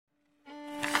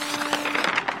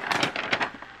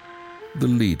The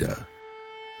Leader,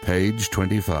 page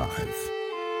 25.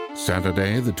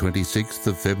 Saturday, the 26th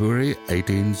of February,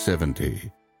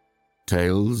 1870.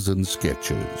 Tales and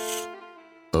Sketches.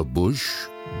 A Bush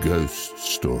Ghost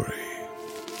Story.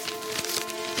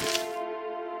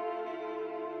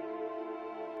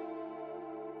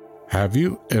 Have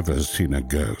you ever seen a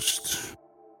ghost?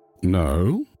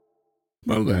 No?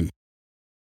 Well then,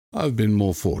 I've been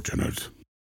more fortunate.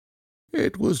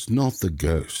 It was not the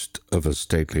ghost of a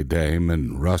stately dame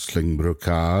in rustling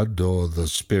brocade, or the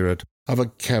spirit of a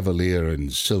cavalier in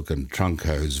silken trunk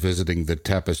hose visiting the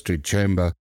tapestried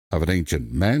chamber of an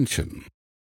ancient mansion.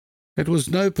 It was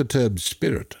no perturbed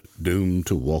spirit doomed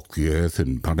to walk the earth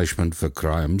in punishment for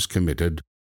crimes committed,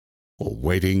 or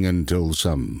waiting until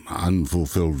some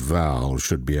unfulfilled vow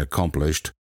should be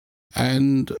accomplished,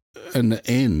 and an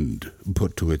end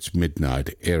put to its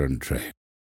midnight errantry.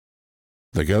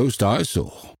 The ghost I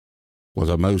saw was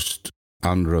a most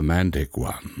unromantic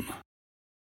one.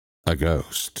 A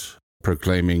ghost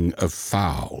proclaiming a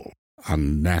foul,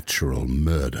 unnatural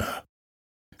murder,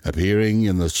 appearing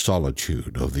in the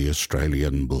solitude of the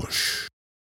Australian bush.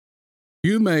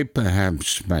 You may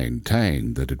perhaps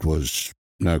maintain that it was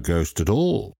no ghost at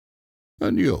all,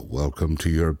 and you're welcome to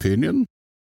your opinion.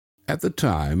 At the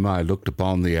time, I looked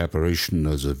upon the apparition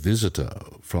as a visitor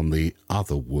from the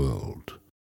other world.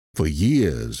 For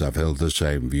years I've held the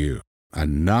same view,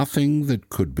 and nothing that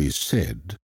could be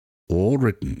said or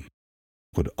written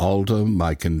would alter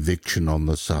my conviction on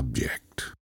the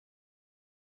subject.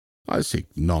 I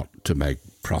seek not to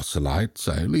make proselytes,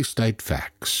 I only state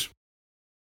facts.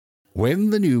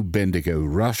 When the new Bendigo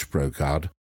rush broke out,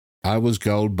 I was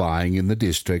gold buying in the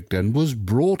district and was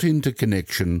brought into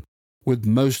connection with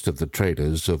most of the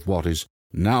traders of what is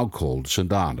now called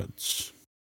St. Arnold's.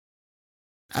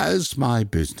 As my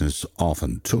business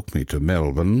often took me to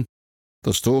Melbourne,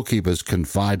 the storekeepers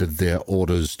confided their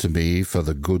orders to me for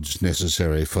the goods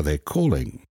necessary for their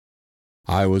calling.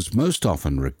 I was most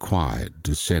often required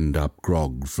to send up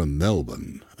grog from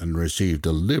Melbourne and received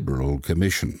a liberal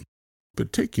commission,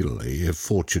 particularly if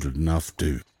fortunate enough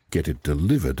to get it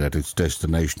delivered at its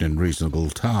destination in reasonable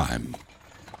time.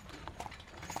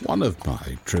 One of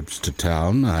my trips to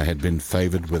town, I had been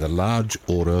favoured with a large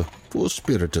order for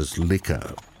spirituous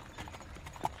liquor.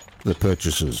 The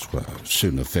purchases were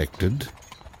soon effected,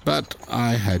 but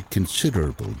I had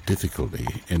considerable difficulty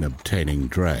in obtaining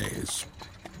drays.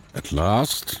 At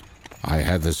last, I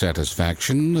had the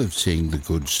satisfaction of seeing the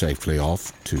goods safely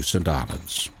off to St.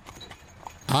 Arnold's.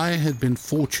 I had been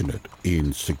fortunate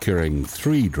in securing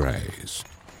 3 drays,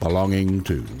 belonging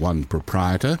to one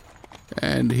proprietor,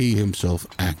 and he himself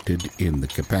acted in the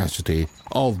capacity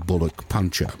of bullock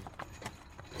puncher.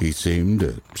 He seemed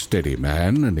a steady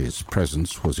man, and his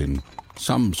presence was in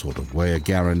some sort of way a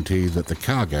guarantee that the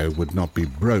cargo would not be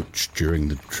broached during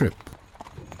the trip.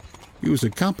 He was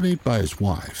accompanied by his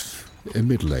wife, a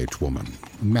middle-aged woman,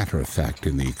 matter-of-fact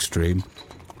in the extreme,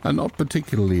 and not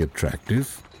particularly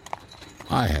attractive.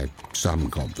 I had some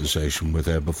conversation with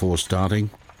her before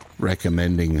starting,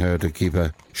 recommending her to keep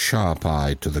a sharp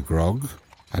eye to the grog,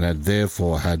 and had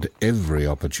therefore had every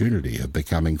opportunity of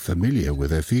becoming familiar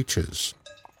with her features.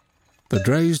 The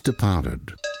drays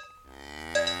departed,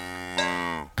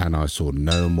 and I saw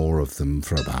no more of them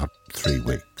for about 3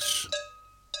 weeks.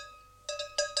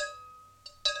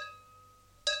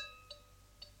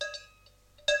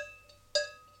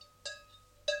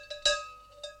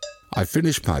 I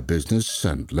finished my business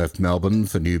and left Melbourne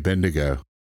for New Bendigo.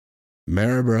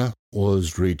 Maryborough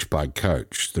was reached by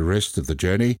coach, the rest of the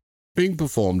journey being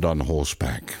performed on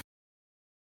horseback.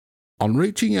 On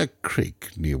reaching a creek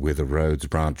near where the roads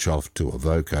branch off to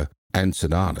Avoca and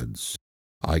St. Arnold's,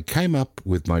 I came up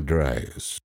with my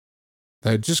drays.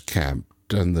 They had just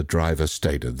camped, and the driver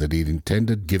stated that he'd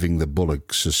intended giving the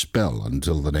bullocks a spell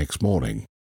until the next morning.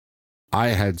 I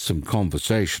had some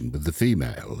conversation with the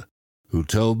female, who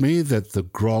told me that the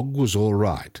grog was all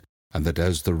right, and that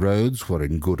as the roads were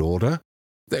in good order,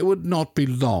 they would not be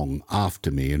long after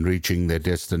me in reaching their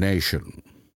destination.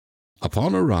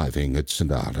 Upon arriving at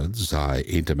St. Arnold's, I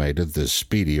intimated the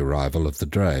speedy arrival of the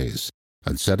drays,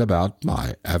 and set about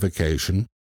my avocation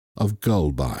of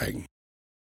gold buying.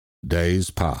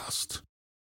 Days passed,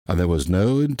 and there was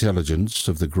no intelligence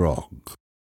of the grog.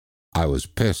 I was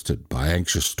pestered by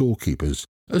anxious storekeepers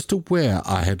as to where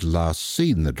I had last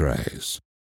seen the drays,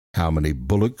 how many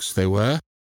bullocks there were,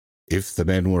 if the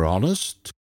men were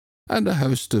honest, and a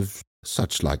host of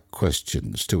such-like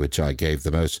questions to which I gave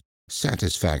the most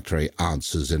satisfactory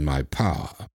answers in my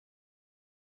power.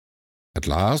 At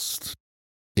last,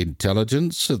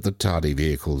 intelligence of the tardy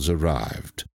vehicles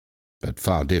arrived, but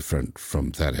far different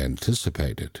from that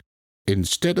anticipated.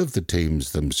 Instead of the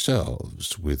teams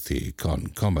themselves, with the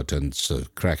concomitants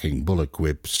of cracking bullock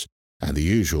whips and the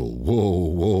usual whoa,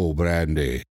 whoa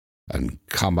brandy and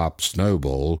come-up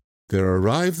snowball, there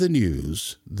arrived the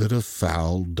news that a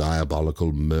foul,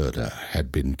 diabolical murder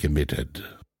had been committed.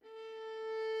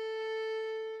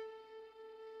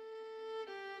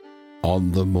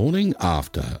 On the morning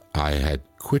after I had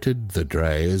quitted the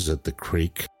drays at the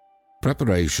creek,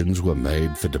 preparations were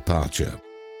made for departure.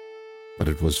 But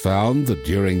it was found that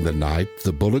during the night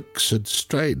the bullocks had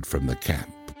strayed from the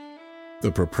camp.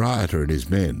 The proprietor and his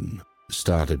men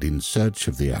started in search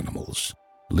of the animals,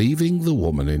 leaving the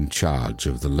woman in charge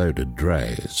of the loaded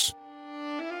drays.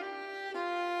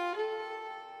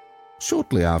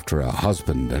 Shortly after her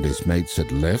husband and his mates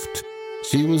had left,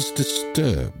 she was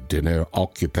disturbed in her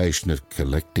occupation of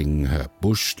collecting her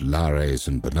bush lares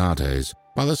and banates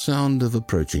by the sound of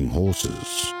approaching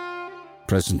horses.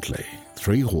 Presently,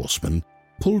 3 horsemen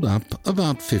pulled up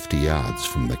about 50 yards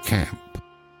from the camp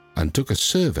and took a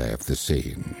survey of the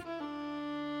scene.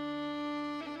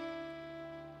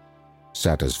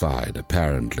 Satisfied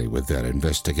apparently with their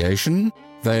investigation,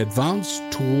 they advanced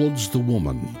towards the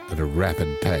woman at a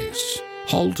rapid pace,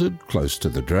 halted close to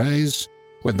the drays,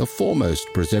 when the foremost,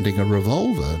 presenting a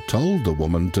revolver, told the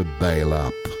woman to bail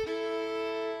up.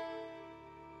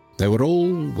 They were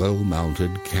all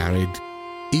well-mounted, carried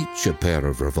each a pair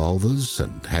of revolvers,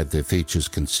 and had their features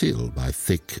concealed by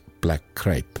thick black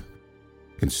crape.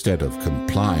 Instead of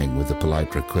complying with the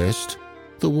polite request,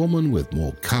 the woman, with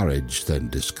more courage than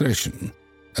discretion,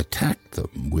 attacked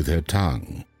them with her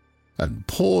tongue and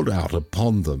poured out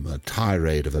upon them a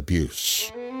tirade of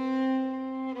abuse.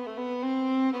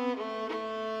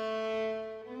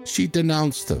 She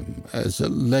denounced them as a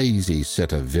lazy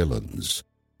set of villains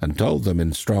and told them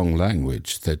in strong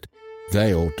language that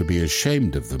they ought to be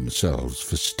ashamed of themselves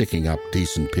for sticking up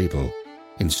decent people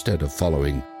instead of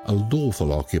following a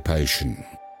lawful occupation.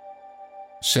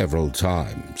 Several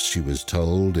times she was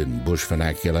told in bush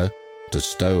vernacular to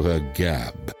stow her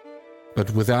gab,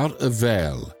 but without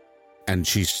avail, and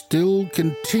she still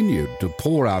continued to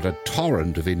pour out a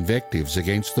torrent of invectives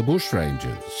against the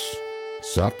bushrangers.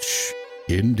 Such,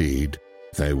 indeed,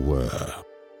 they were.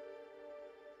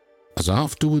 As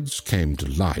afterwards came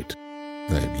to light,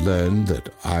 they had learned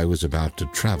that I was about to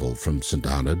travel from St.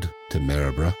 Arnaud to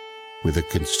Maryborough with a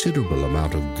considerable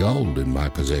amount of gold in my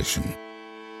possession,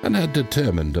 and had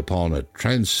determined upon a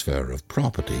transfer of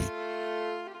property.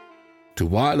 To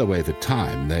while away the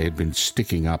time, they had been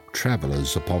sticking up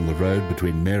travellers upon the road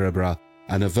between Maryborough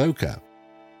and Avoca,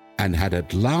 and had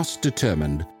at last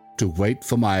determined to wait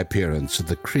for my appearance at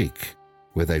the creek,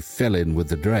 where they fell in with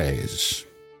the drays.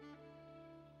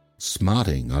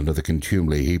 Smarting under the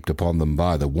contumely heaped upon them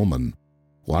by the woman,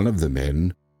 one of the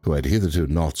men, who had hitherto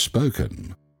not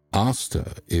spoken, asked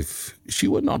her if she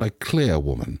were not a clear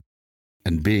woman,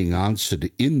 and being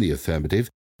answered in the affirmative,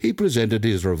 he presented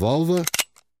his revolver,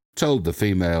 told the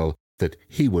female that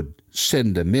he would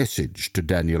send a message to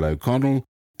Daniel O'Connell,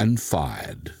 and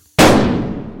fired.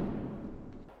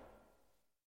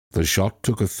 The shot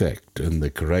took effect, and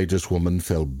the courageous woman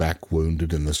fell back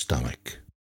wounded in the stomach.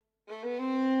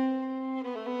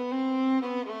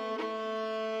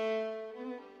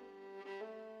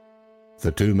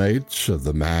 The 2 mates of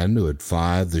the man who had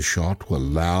fired the shot were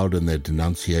loud in their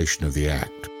denunciation of the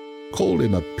act, called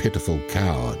him a pitiful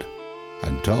coward,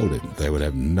 and told him they would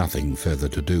have nothing further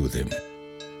to do with him.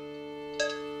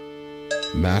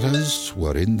 Matters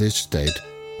were in this state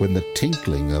when the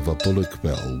tinkling of a bullock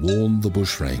bell warned the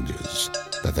bushrangers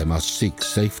that they must seek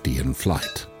safety in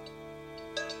flight.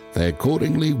 They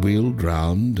accordingly wheeled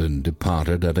round and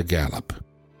departed at a gallop.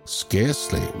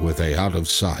 Scarcely were they out of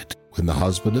sight when the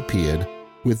husband appeared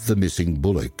with the missing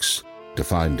bullocks to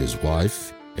find his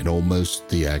wife in almost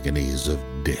the agonies of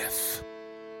death.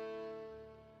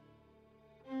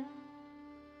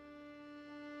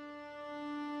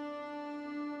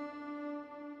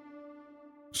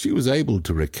 She was able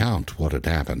to recount what had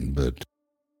happened, but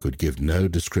could give no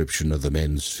description of the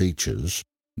men's features,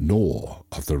 nor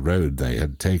of the road they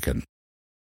had taken.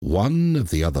 One of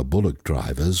the other bullock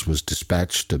drivers was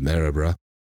dispatched to Maryborough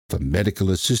for medical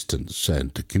assistance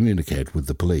and to communicate with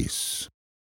the police.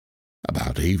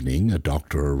 About evening, a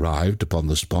doctor arrived upon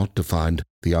the spot to find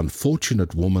the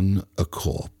unfortunate woman a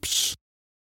corpse.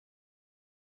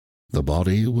 The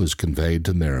body was conveyed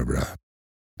to Maryborough,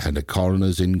 and a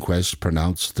coroner's inquest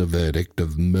pronounced the verdict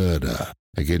of murder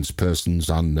against persons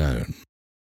unknown.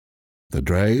 The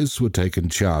drays were taken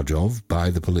charge of by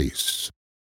the police.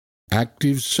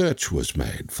 Active search was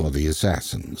made for the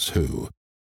assassins who,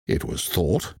 it was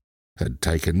thought, had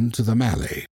taken to the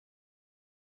Mallee.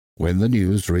 When the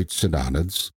news reached St.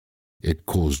 Arnaud's, it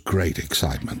caused great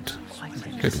excitement.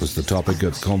 It was the topic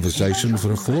of conversation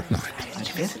for a fortnight.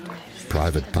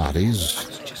 Private parties,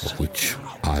 of which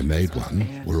I made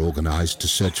one, were organised to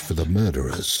search for the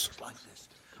murderers.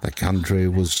 The country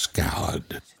was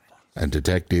scoured, and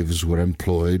detectives were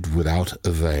employed without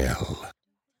avail.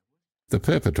 The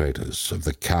perpetrators of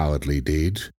the cowardly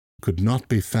deed could not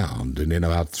be found, and in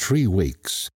about 3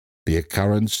 weeks the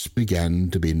occurrence began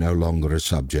to be no longer a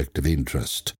subject of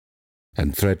interest,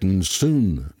 and threatened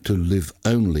soon to live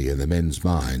only in the men's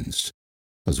minds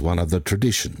as one of the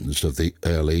traditions of the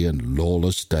early and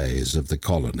lawless days of the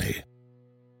colony.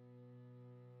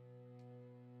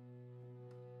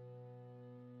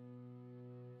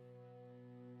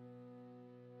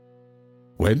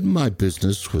 When my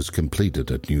business was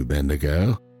completed at New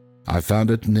Bendigo, I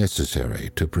found it necessary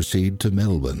to proceed to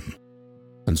Melbourne,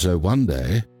 and so one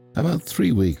day, about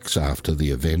 3 weeks after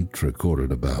the event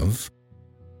recorded above,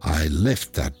 I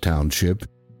left that township,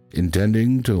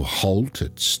 intending to halt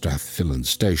at Strathfillan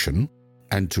Station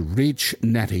and to reach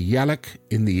Natayalak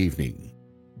in the evening,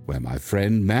 where my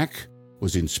friend Mac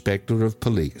was Inspector of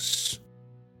Police.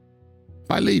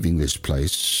 By leaving this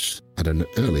place at an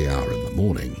early hour in the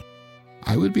morning,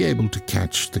 I would be able to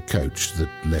catch the coach that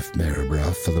left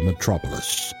Maryborough for the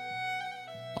metropolis.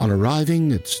 On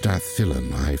arriving at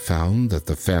Strathfillan, I found that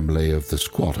the family of the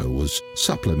squatter was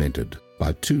supplemented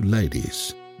by 2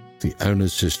 ladies, the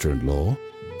owner's sister-in-law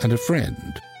and a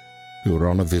friend, who were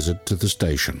on a visit to the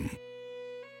station.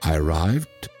 I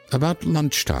arrived about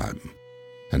lunchtime,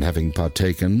 and having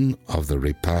partaken of the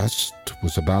repast,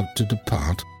 was about to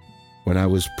depart when I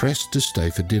was pressed to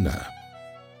stay for dinner.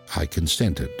 I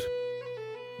consented.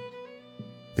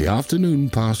 The afternoon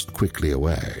passed quickly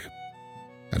away,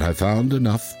 and I found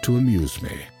enough to amuse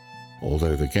me.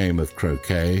 Although the game of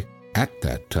croquet at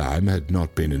that time had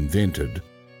not been invented,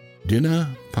 dinner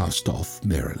passed off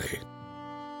merrily.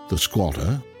 The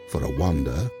squatter, for a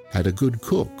wonder, had a good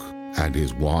cook, and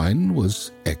his wine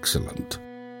was excellent.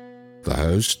 The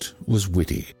host was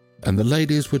witty, and the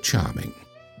ladies were charming.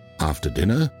 After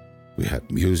dinner, we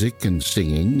had music and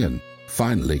singing, and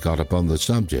finally got upon the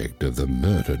subject of the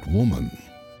murdered woman.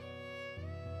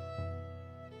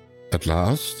 At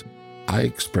last, I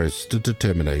expressed a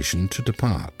determination to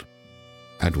depart,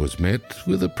 and was met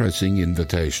with a pressing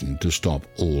invitation to stop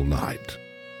all night.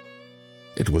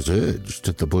 It was urged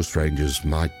that the bushrangers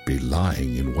might be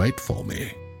lying in wait for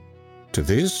me. To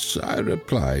this I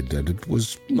replied that it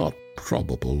was not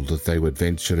probable that they would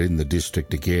venture in the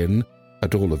district again,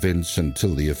 at all events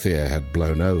until the affair had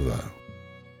blown over.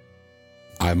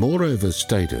 I moreover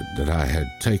stated that I had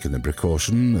taken the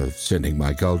precaution of sending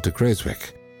my gold to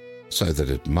Creswick, so that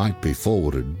it might be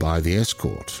forwarded by the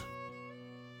escort.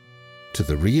 To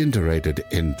the reiterated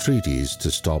entreaties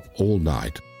to stop all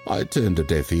night, I turned a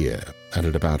deaf ear, and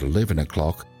at about 11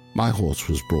 o'clock my horse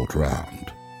was brought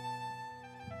round.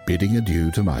 Bidding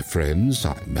adieu to my friends,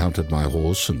 I mounted my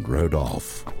horse and rode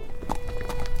off.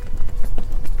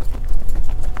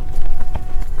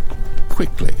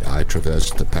 Quickly I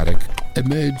traversed the paddock,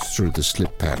 emerged through the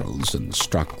slip paddles, and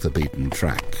struck the beaten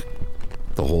track.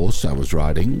 The horse I was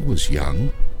riding was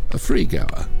young, a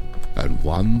free-goer, and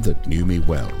one that knew me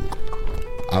well.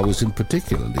 I was in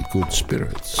particularly good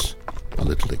spirits, a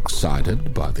little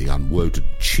excited by the unwonted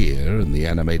cheer and the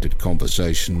animated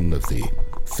conversation of the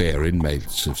fair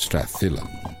inmates of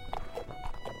Strathfillan.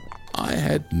 I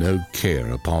had no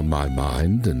care upon my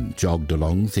mind, and jogged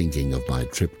along thinking of my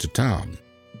trip to town.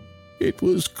 It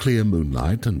was clear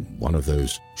moonlight, and one of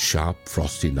those sharp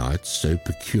frosty nights so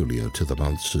peculiar to the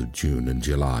months of June and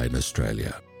July in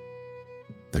Australia.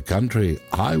 The country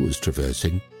I was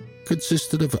traversing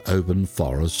consisted of open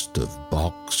forest, of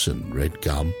box and red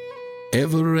gum.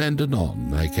 Ever and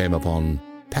anon I came upon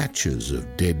patches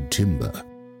of dead timber,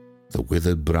 the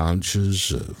withered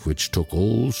branches of which took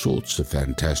all sorts of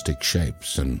fantastic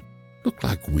shapes and looked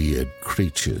like weird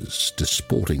creatures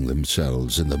disporting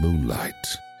themselves in the moonlight.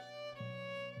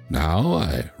 Now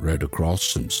I rode across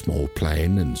some small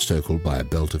plain encircled by a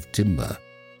belt of timber,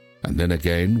 and then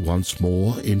again once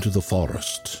more into the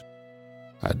forest.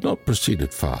 I had not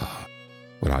proceeded far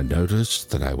when I noticed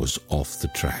that I was off the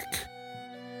track,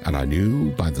 and I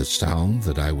knew by the sound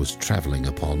that I was travelling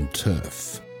upon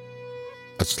turf.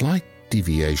 A slight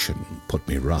deviation put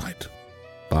me right,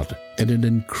 but in an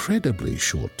incredibly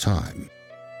short time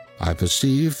I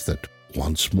perceived that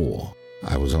once more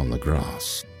I was on the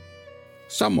grass.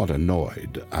 Somewhat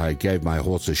annoyed, I gave my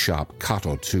horse a sharp cut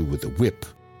or two with the whip,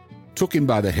 took him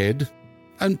by the head,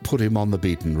 and put him on the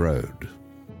beaten road.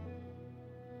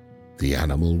 The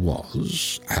animal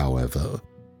was, however,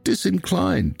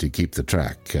 disinclined to keep the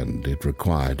track, and it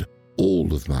required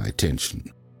all of my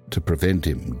attention to prevent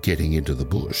him getting into the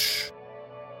bush.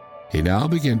 He now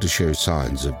began to show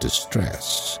signs of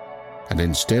distress, and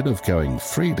instead of going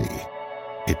freely,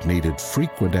 it needed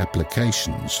frequent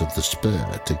applications of the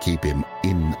spur to keep him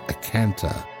in a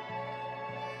canter.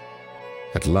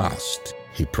 At last,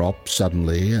 he propped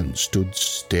suddenly and stood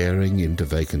staring into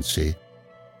vacancy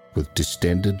with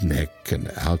distended neck and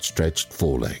outstretched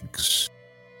forelegs.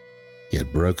 He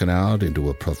had broken out into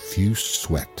a profuse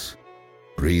sweat,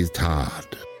 breathed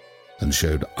hard, and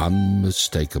showed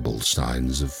unmistakable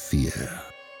signs of fear.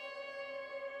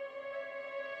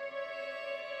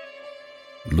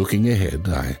 Looking ahead,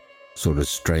 I saw a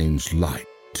strange light,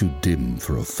 too dim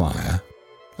for a fire,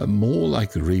 and more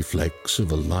like the reflex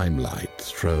of a limelight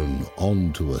thrown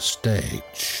onto a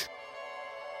stage.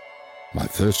 My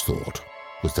first thought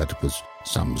was that it was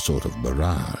some sort of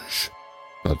mirage,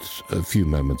 but a few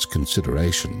moments'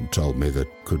 consideration told me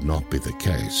that could not be the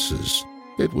case, as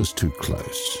it was too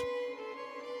close.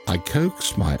 I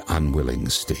coaxed my unwilling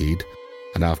steed,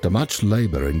 and after much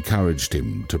labour encouraged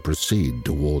him to proceed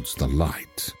towards the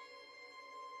light.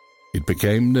 It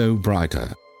became no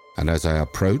brighter, and as I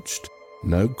approached,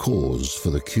 no cause for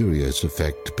the curious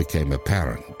effect became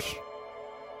apparent.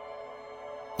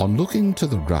 On looking to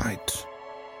the right,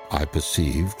 I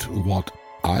perceived what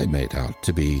I made out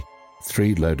to be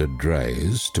 3 loaded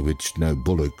drays to which no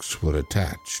bullocks were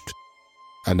attached,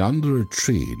 and under a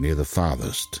tree near the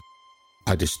farthest,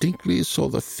 I distinctly saw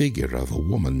the figure of a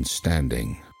woman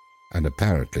standing and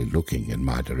apparently looking in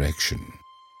my direction.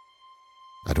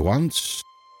 At once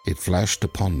it flashed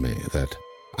upon me that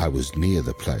I was near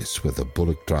the place where the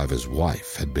bullock driver's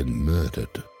wife had been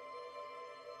murdered.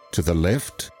 To the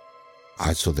left,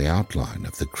 I saw the outline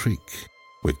of the creek,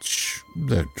 which,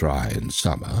 though dry in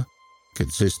summer,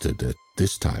 consisted at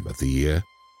this time of the year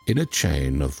in a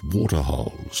chain of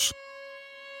waterholes.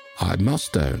 I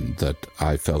must own that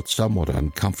I felt somewhat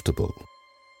uncomfortable.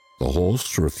 The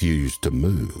horse refused to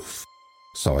move,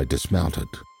 so I dismounted,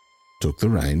 took the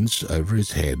reins over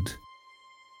his head,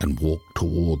 and walked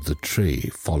toward the tree,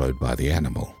 followed by the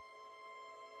animal.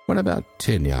 When about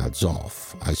 10 yards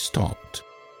off, I stopped,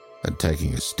 and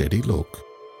taking a steady look,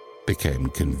 became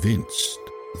convinced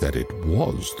that it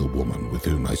was the woman with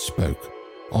whom I spoke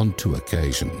on 2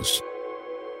 occasions,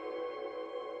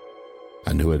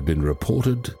 and who had been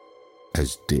reported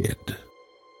as dead.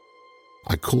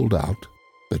 I called out,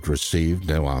 but received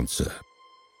no answer,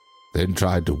 then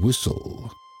tried to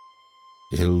whistle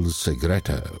Il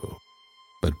Segreto,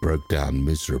 but broke down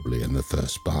miserably in the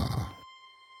first bar.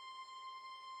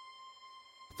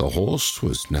 The horse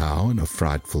was now in a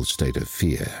frightful state of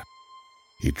fear.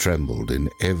 He trembled in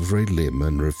every limb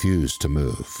and refused to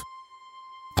move.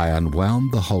 I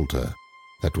unwound the halter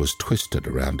that was twisted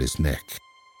around his neck,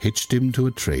 hitched him to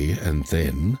a tree, and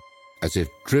then, as if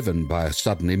driven by a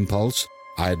sudden impulse,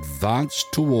 I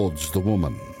advanced towards the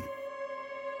woman.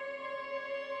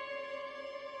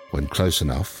 When close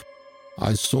enough,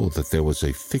 I saw that there was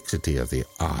a fixity of the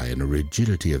eye and a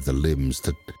rigidity of the limbs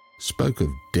that spoke of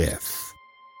death.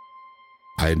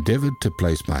 I endeavoured to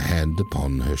place my hand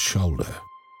upon her shoulder,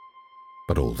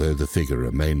 but although the figure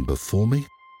remained before me,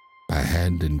 my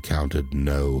hand encountered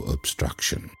no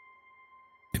obstruction.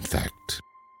 In fact,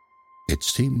 it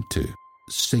seemed to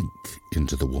sink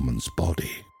into the woman's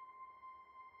body.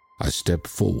 I stepped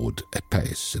forward a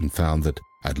pace and found that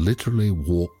I'd literally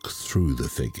walked through the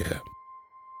figure.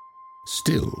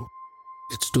 Still,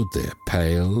 it stood there,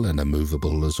 pale and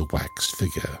immovable as a wax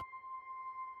figure.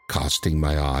 Casting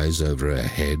my eyes over her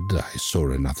head, I saw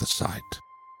another sight.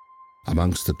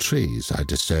 Amongst the trees I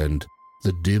discerned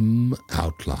the dim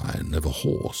outline of a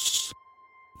horse,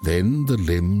 then the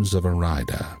limbs of a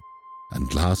rider,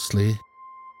 and lastly,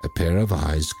 a pair of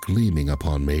eyes gleaming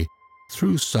upon me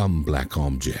through some black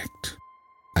object.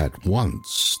 At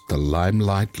once the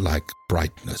limelight-like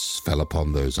brightness fell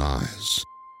upon those eyes,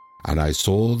 and I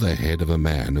saw the head of a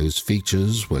man whose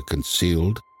features were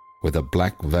concealed with a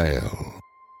black veil,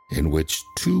 in which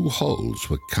 2 holes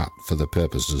were cut for the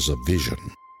purposes of vision.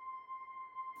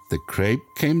 The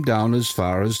crape came down as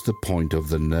far as the point of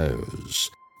the nose,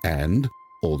 and,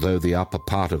 although the upper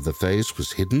part of the face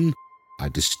was hidden, I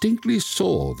distinctly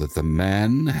saw that the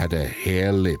man had a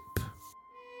hare lip.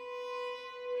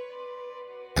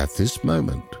 At this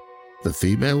moment, the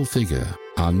female figure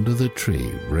under the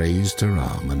tree raised her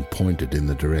arm and pointed in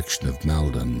the direction of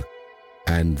Malden,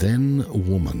 and then a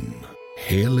woman,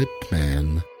 hare-lipped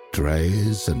man,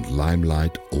 drays and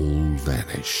limelight all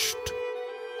vanished.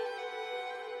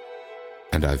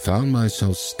 And I found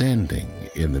myself standing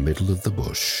in the middle of the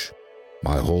bush,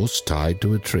 my horse tied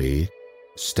to a tree,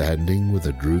 standing with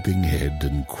a drooping head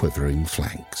and quivering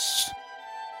flanks.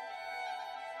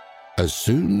 As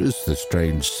soon as the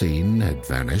strange scene had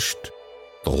vanished,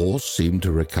 the horse seemed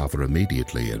to recover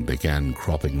immediately and began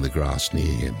cropping the grass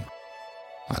near him.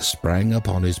 I sprang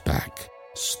upon his back,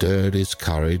 stirred his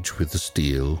courage with the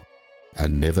steel,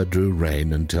 and never drew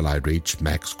rein until I reached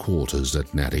Mac's quarters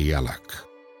at Natty Yallock.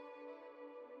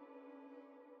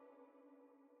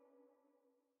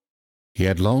 He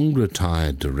had long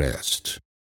retired to rest,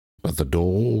 but the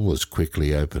door was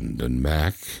quickly opened, and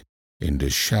Mac, in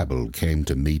dishabille, came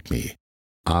to meet me,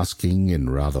 asking in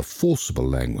rather forcible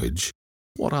language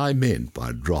what I meant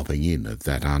by dropping in at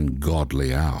that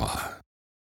ungodly hour.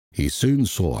 He soon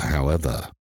saw, however,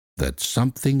 that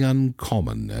something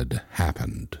uncommon had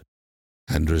happened,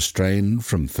 and restrained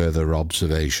from further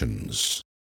observations.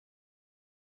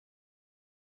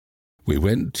 We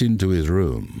went into his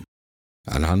room,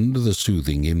 and under the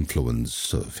soothing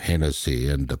influence of Hennessy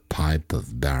and a pipe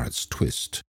of Barrett's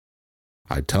Twist,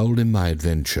 I told him my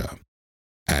adventure,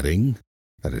 adding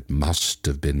that it must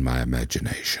have been my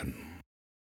imagination.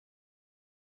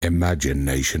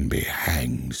 "Imagination be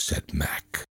hanged," said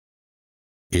Mac.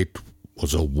 "It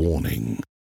was a warning.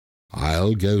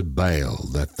 I'll go bail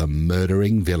that the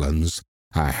murdering villains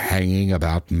are hanging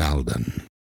about Malden."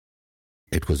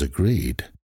 It was agreed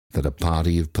that a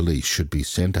party of police should be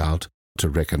sent out to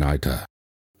reconnoitre,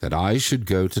 that I should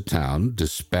go to town,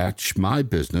 dispatch my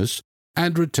business,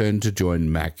 and return to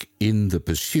join Mac in the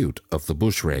pursuit of the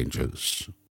bushrangers.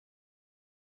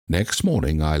 Next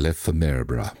morning I left for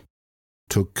Maryborough,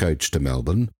 took coach to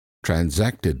Melbourne,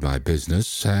 transacted my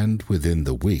business, and within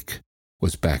the week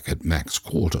was back at Mac's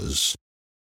quarters.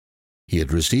 He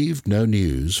had received no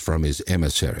news from his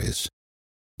emissaries,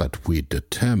 but we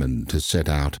determined to set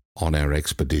out on our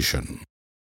expedition.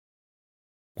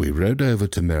 We rode over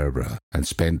to Maryborough and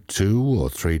spent 2 or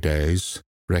 3 days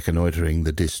reconnoitring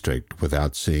the district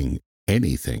without seeing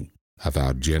anything of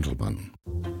our gentleman.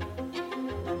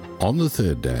 On the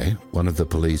 3rd day, one of the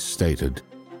police stated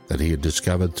that he had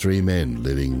discovered 3 men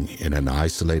living in an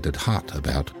isolated hut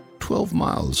about 12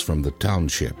 miles from the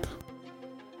township.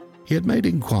 He had made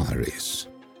inquiries,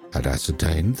 had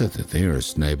ascertained that the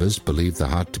nearest neighbours believed the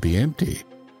hut to be empty,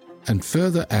 and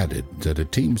further added that a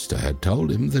teamster had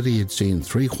told him that he had seen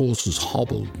 3 horses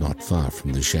hobbled not far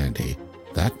from the shanty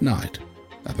that night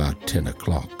about 10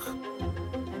 o'clock.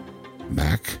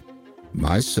 Mac,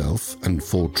 myself, and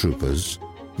 4 troopers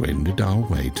wended our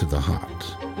way to the hut.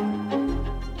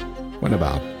 When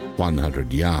about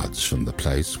 100 yards from the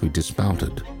place, we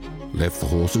dismounted, left the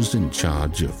horses in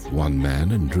charge of 1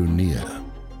 man, and drew near.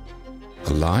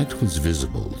 A light was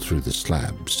visible through the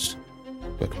slabs,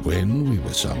 but when we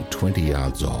were some 20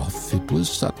 yards off, it was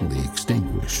suddenly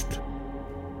extinguished.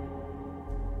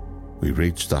 We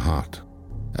reached the hut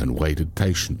and waited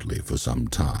patiently for some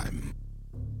time.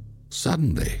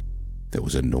 Suddenly, there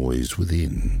was a noise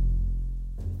within,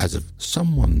 as of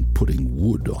someone putting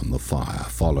wood on the fire,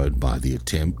 followed by the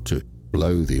attempt to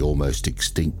blow the almost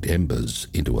extinct embers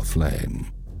into a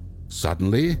flame.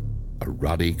 Suddenly, a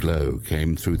ruddy glow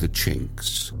came through the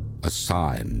chinks, a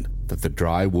sign that the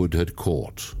dry wood had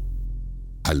caught.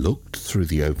 I looked through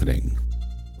the opening.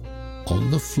 On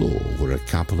the floor were a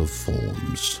couple of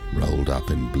forms rolled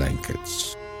up in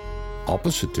blankets.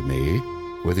 Opposite to me,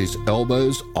 with his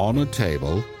elbows on a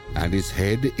table and his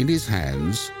head in his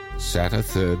hands, sat a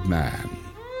 3rd man.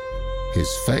 His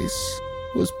face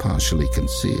was partially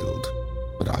concealed,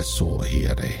 but I saw he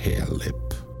had a hare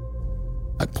lip.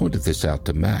 I pointed this out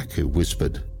to Mac, who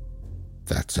whispered,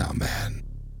 "That's our man."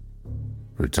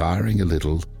 Retiring a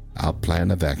little, our plan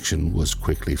of action was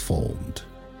quickly formed.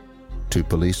 2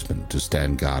 policemen to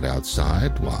stand guard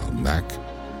outside, while Mac,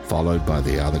 followed by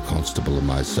the other constable and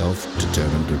myself,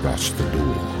 determined to rush the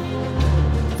door.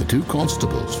 The 2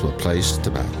 constables were placed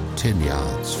about 10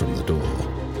 yards from the door,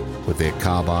 with their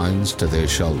carbines to their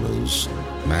shoulders.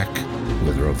 Mac,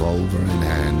 with a revolver in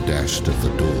hand, dashed at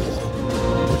the door,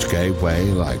 which gave way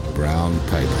like brown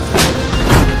paper,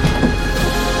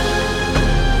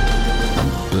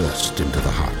 and burst into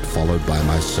the hut, followed by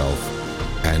myself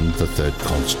and the 3rd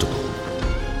constable.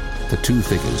 The 2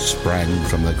 figures sprang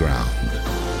from the ground.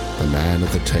 The man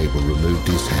at the table removed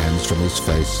his hands from his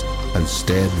face and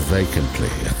stared vacantly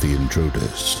at the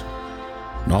intruders.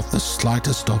 Not the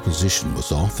slightest opposition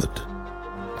was offered,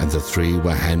 and the 3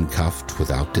 were handcuffed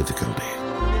without difficulty.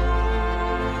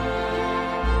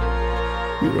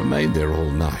 We remained there all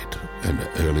night, and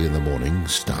early in the morning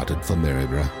started for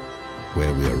Maryborough,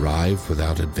 where we arrived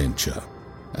without adventure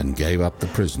and gave up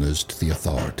the prisoners to the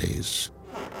authorities.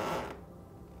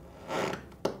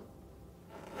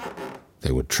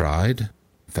 They were tried,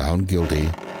 found guilty,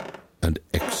 and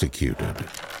executed.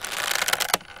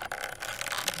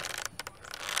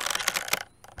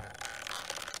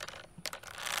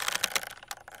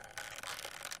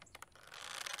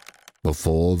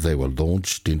 before they were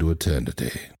launched into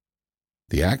eternity.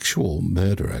 The actual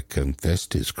murderer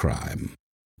confessed his crime,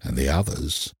 and the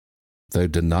others, though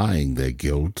denying their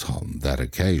guilt on that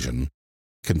occasion,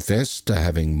 confessed to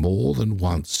having more than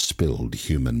once spilled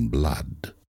human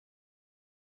blood.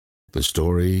 The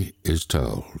story is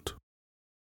told.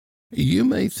 You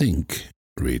may think,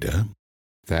 reader,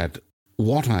 that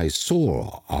what I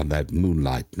saw on that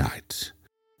moonlight night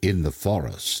in the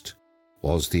forest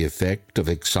was the effect of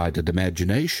excited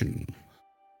imagination,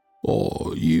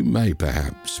 or you may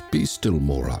perhaps be still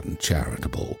more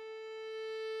uncharitable.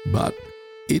 But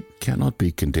it cannot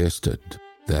be contested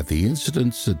that the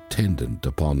incidents attendant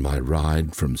upon my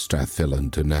ride from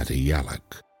Strathallan to Natty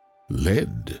Yallock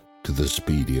led to the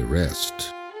speedy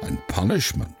arrest and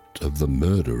punishment of the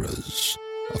murderers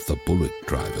of the bullock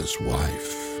driver's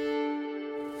wife.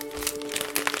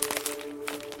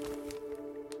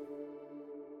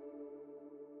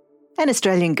 An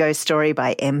Australian ghost story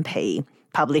by MP,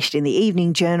 published in the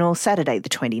Evening Journal Saturday the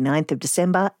 29th of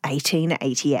December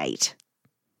 1888.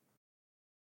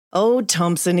 Old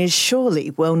Thompson is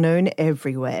surely well known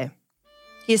everywhere.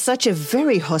 He is such a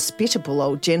very hospitable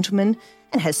old gentleman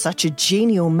and has such a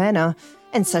genial manner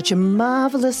and such a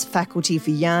marvellous faculty for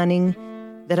yarning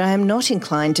that I am not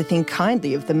inclined to think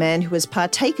kindly of the man who has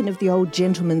partaken of the old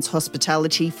gentleman's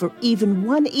hospitality for even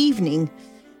one evening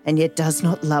and yet does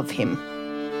not love him.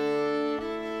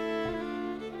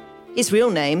 His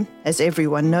real name, as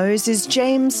everyone knows, is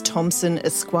James Thompson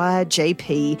Esquire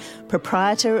JP,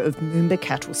 proprietor of Moomba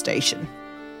Cattle Station.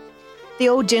 The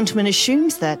old gentleman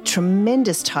assumes that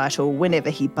tremendous title whenever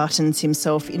he buttons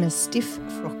himself in a stiff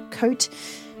frock coat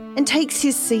and takes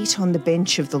his seat on the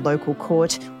bench of the local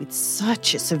court with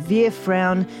such a severe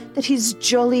frown that his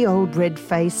jolly old red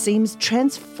face seems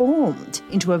transformed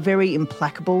into a very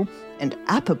implacable and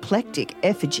apoplectic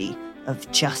effigy of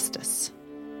justice.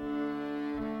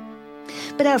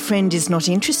 But our friend is not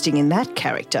interesting in that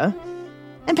character,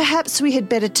 and perhaps we had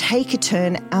better take a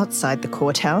turn outside the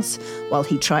courthouse while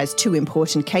he tries two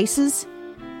important cases,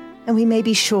 and we may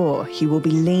be sure he will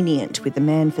be lenient with the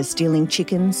man for stealing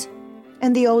chickens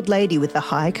and the old lady with the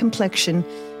high complexion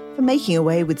for making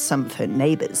away with some of her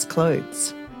neighbour's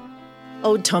clothes.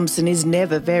 Old Thompson is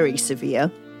never very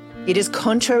severe. It is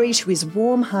contrary to his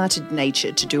warm-hearted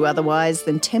nature to do otherwise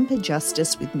than temper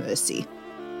justice with mercy.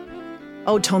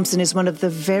 Old Thompson is one of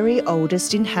the very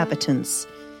oldest inhabitants.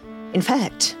 In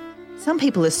fact, some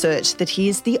people assert that he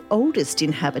is the oldest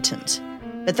inhabitant,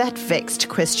 but that vexed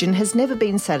question has never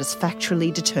been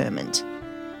satisfactorily determined.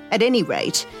 At any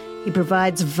rate, he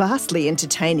provides vastly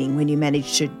entertaining when you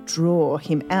manage to draw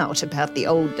him out about the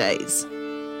old days.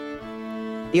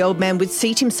 The old man would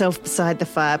seat himself beside the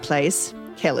fireplace,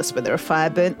 careless whether a fire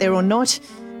burnt there or not,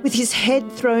 with his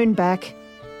head thrown back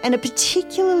and a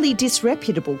particularly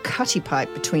disreputable cutty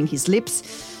pipe between his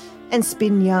lips, and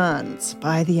spin yarns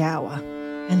by the hour.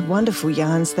 And wonderful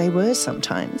yarns they were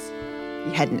sometimes.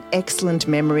 He had an excellent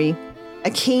memory, a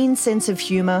keen sense of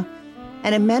humour,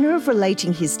 and a manner of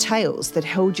relating his tales that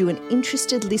held you an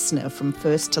interested listener from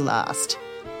first to last.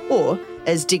 Or,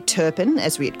 as Dick Turpin,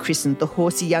 as we had christened the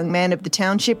horsey young man of the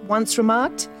township, once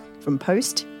remarked, from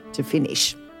post to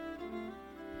finish.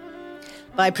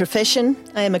 By profession,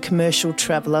 I am a commercial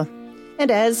traveller, and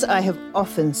as I have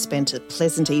often spent a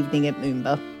pleasant evening at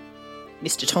Moomba,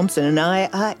 Mr. Thompson and I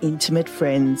are intimate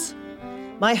friends.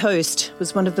 My host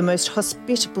was one of the most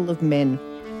hospitable of men,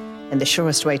 and the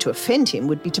surest way to offend him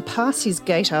would be to pass his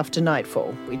gate after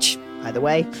nightfall, which, by the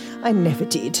way, I never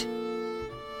did.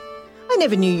 I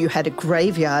never knew you had a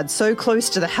graveyard so close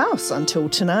to the house until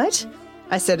tonight,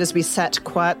 I said as we sat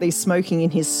quietly smoking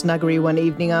in his snuggery one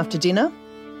evening after dinner.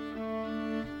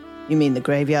 You mean the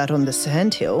graveyard on the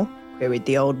sandhill? Queried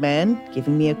the old man,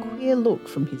 giving me a queer look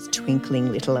from his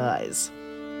twinkling little eyes.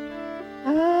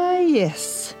 Ah,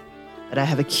 yes, but I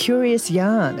have a curious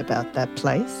yarn about that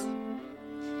place.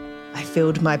 I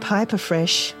filled my pipe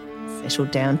afresh,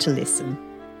 settled down to listen.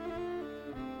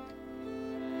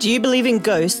 Do you believe in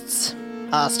ghosts?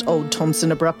 Asked old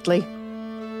Thompson abruptly.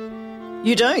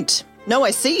 You don't? No,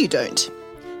 I see you don't.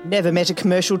 Never met a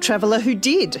commercial traveller who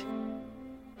did.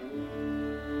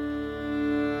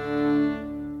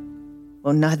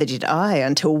 Well, neither did I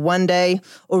until one day,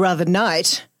 or rather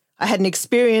night, I had an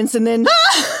experience and then...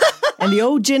 and the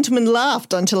old gentleman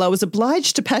laughed until I was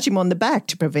obliged to pat him on the back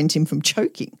to prevent him from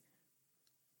choking.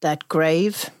 That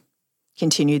grave,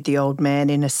 continued the old man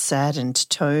in a saddened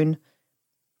tone,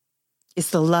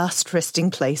 is the last resting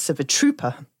place of a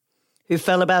trooper who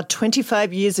fell about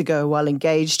 25 years ago while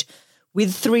engaged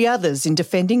with 3 others in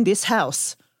defending this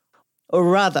house, or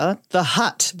rather the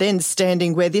hut then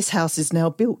standing where this house is now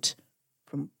built,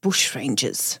 from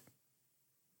bushrangers.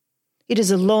 It is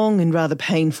a long and rather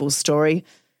painful story,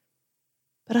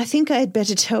 but I think I had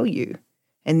better tell you,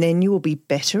 and then you will be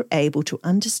better able to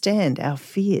understand our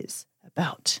fears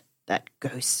about that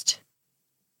ghost.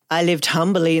 I lived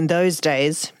humbly in those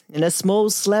days, in a small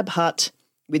slab hut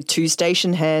with 2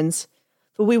 station hands,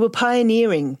 for we were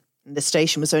pioneering, and the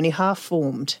station was only half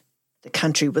formed. The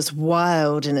country was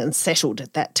wild and unsettled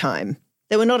at that time.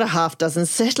 There were not a half dozen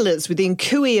settlers within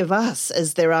cooey of us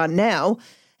as there are now,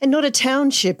 and not a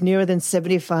township nearer than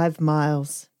 75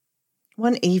 miles.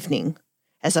 One evening,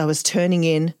 as I was turning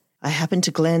in, I happened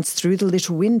to glance through the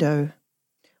little window,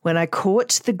 when I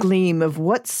caught the gleam of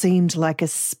what seemed like a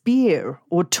spear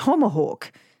or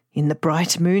tomahawk in the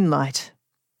bright moonlight.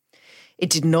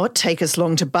 It did not take us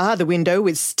long to bar the window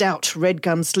with stout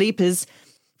red-gum sleepers,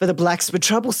 for the blacks were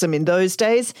troublesome in those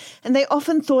days, and they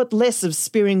often thought less of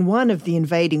spearing one of the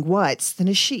invading whites than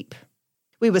a sheep.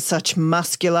 We were such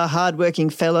muscular,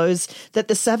 hard-working fellows that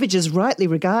the savages rightly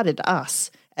regarded us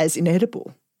as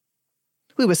inedible.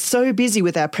 We were so busy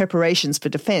with our preparations for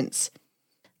defence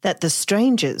that the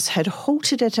strangers had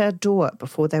halted at our door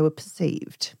before they were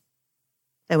perceived.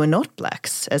 They were not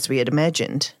blacks, as we had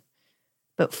imagined,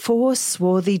 but 4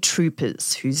 swarthy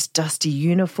troopers whose dusty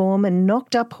uniform and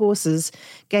knocked-up horses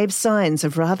gave signs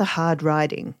of rather hard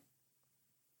riding.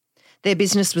 Their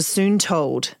business was soon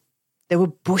told. There were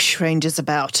bushrangers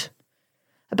about.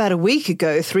 About a week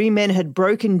ago, 3 men had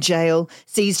broken jail,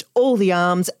 seized all the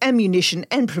arms, ammunition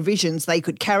and provisions they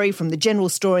could carry from the general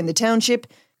store in the township,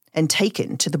 and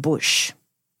taken to the bush.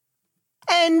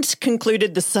 And,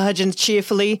 concluded the sergeant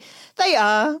cheerfully, they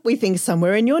are, we think,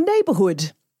 somewhere in your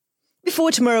neighbourhood.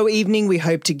 Before tomorrow evening, we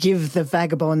hope to give the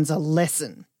vagabonds a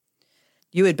lesson.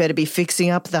 You had better be fixing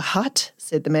up the hut,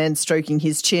 said the man stroking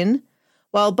his chin,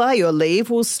 while by your leave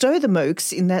we'll stow the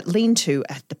mokes in that lean-to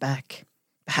at the back.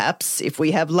 Perhaps, if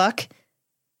we have luck,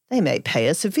 they may pay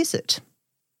us a visit.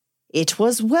 It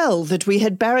was well that we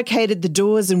had barricaded the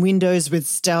doors and windows with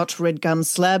stout red-gum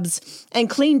slabs and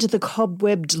cleaned the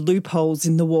cobwebbed loopholes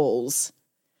in the walls.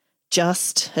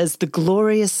 Just as the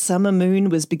glorious summer moon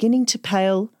was beginning to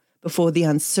pale before the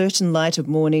uncertain light of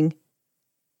morning,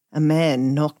 a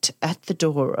man knocked at the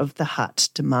door of the hut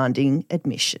demanding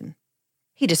admission.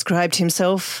 He described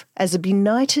himself as a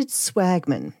benighted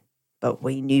swagman, but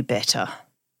we knew better.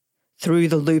 Through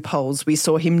the loopholes we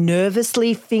saw him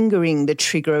nervously fingering the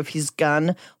trigger of his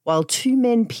gun while 2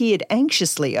 men peered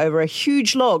anxiously over a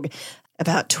huge log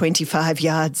about 25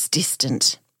 yards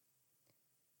distant.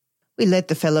 We let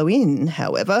the fellow in,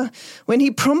 however, when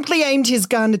he promptly aimed his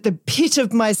gun at the pit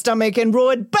of my stomach and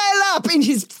roared, "Bail up!" in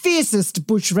his fiercest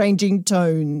bushranging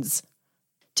tones.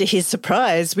 To his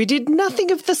surprise, we did nothing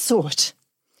of the sort.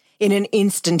 In an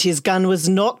instant his gun was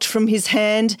knocked from his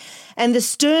hand, and the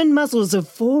stern muzzles of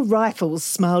 4 rifles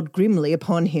smiled grimly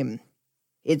upon him.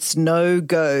 "It's no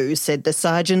go," said the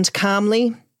sergeant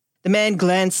calmly. The man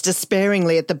glanced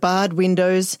despairingly at the barred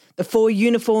windows, the 4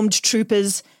 uniformed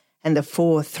troopers, and the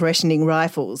 4 threatening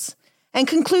rifles, and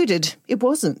concluded it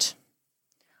wasn't.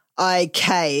 "I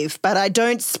cave, but I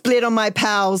don't split on my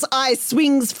pals. I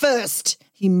swings first,"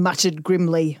 he muttered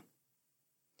grimly.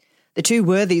 The 2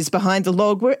 worthies behind the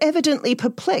log were evidently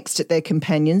perplexed at their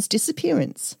companion's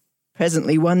disappearance.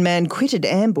 Presently one man quitted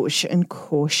ambush and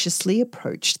cautiously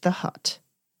approached the hut.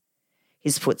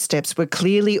 His footsteps were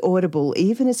clearly audible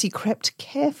even as he crept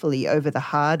carefully over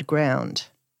the hard ground.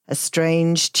 A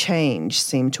strange change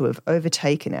seemed to have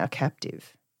overtaken our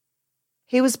captive.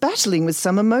 He was battling with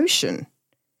some emotion.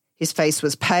 His face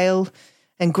was pale,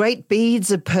 and great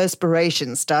beads of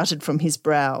perspiration started from his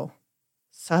brow.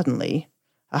 Suddenly,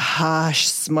 a harsh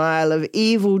smile of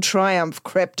evil triumph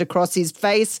crept across his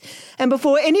face, and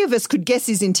before any of us could guess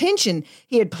his intention,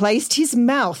 he had placed his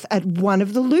mouth at one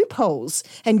of the loopholes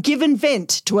and given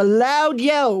vent to a loud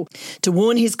yell to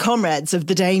warn his comrades of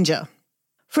the danger.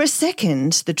 For a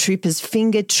second, the trooper's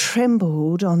finger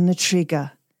trembled on the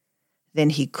trigger.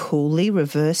 Then he coolly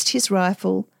reversed his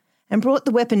rifle and brought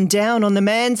the weapon down on the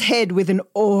man's head with an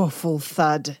awful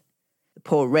thud. The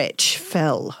poor wretch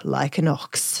fell like an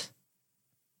ox.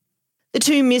 The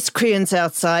 2 miscreants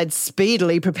outside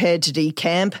speedily prepared to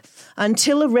decamp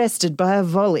until arrested by a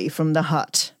volley from the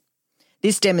hut.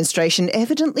 This demonstration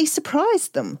evidently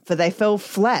surprised them, for they fell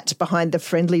flat behind the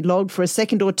friendly log for a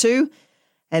second or 2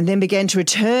 and then began to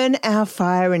return our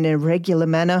fire in a regular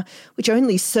manner, which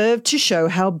only served to show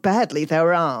how badly they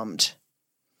were armed.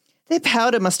 Their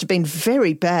powder must have been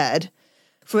very bad,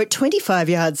 for at 25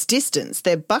 yards distance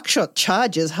their buckshot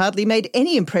charges hardly made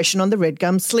any impression on the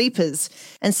red-gum sleepers,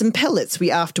 and some pellets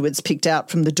we afterwards picked out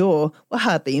from the door were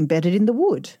hardly embedded in the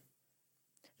wood.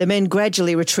 The men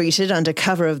gradually retreated under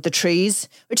cover of the trees,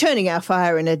 returning our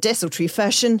fire in a desultory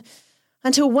fashion,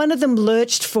 until one of them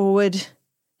lurched forward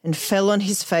and fell on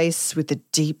his face with a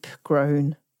deep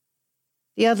groan.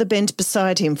 The other bent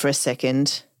beside him for a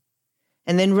second,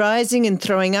 and then rising and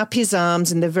throwing up his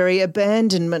arms in the very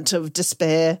abandonment of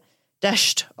despair,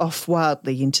 dashed off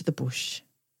wildly into the bush.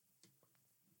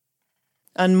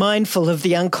 Unmindful of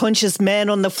the unconscious man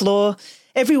on the floor,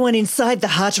 everyone inside the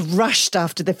hut rushed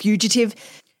after the fugitive,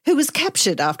 who was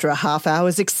captured after a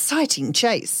half-hour's exciting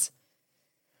chase.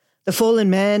 The fallen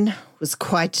man was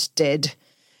quite dead,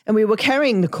 and we were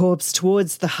carrying the corpse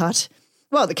towards the hut,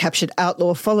 while the captured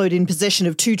outlaw followed in possession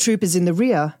of 2 troopers in the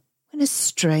rear, when a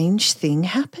strange thing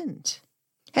happened.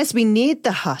 As we neared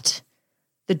the hut,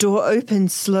 the door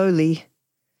opened slowly,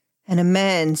 and a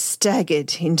man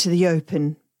staggered into the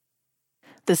open.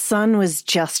 The sun was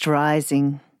just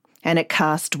rising, and it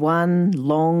cast one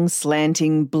long,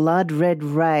 slanting, blood-red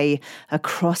ray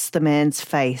across the man's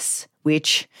face,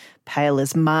 which, pale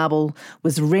as marble,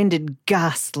 was rendered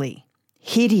ghastly,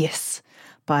 hideous,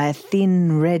 by a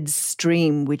thin red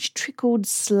stream which trickled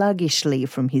sluggishly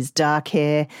from his dark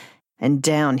hair and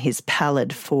down his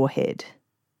pallid forehead.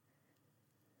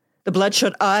 The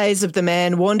bloodshot eyes of the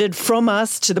man wandered from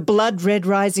us to the blood-red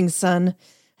rising sun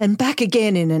and back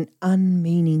again in an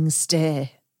unmeaning stare.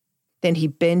 Then he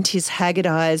bent his haggard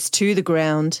eyes to the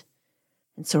ground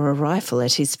and saw a rifle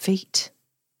at his feet.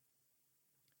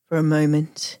 For a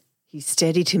moment, he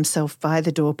steadied himself by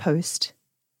the doorpost,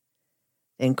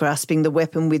 then grasping the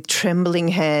weapon with trembling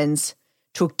hands,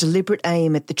 took deliberate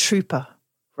aim at the trooper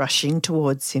rushing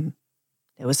towards him.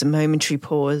 There was a momentary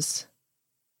pause,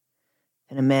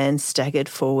 and a man staggered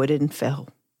forward and fell.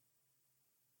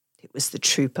 It was the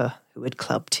trooper who had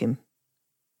clubbed him.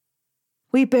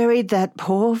 "We buried that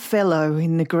poor fellow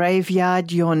in the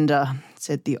graveyard yonder,"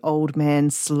 said the old man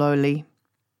slowly.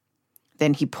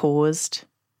 Then he paused,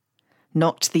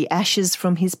 knocked the ashes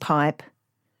from his pipe,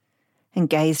 and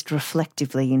gazed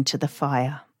reflectively into the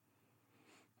fire.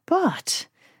 "But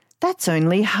that's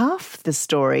only half the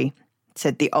story,"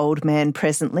 said the old man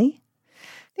presently.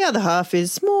 "The other half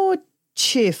is more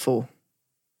cheerful."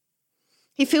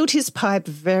 He filled his pipe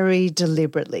very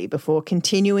deliberately before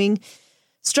continuing,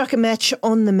 struck a match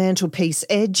on the mantelpiece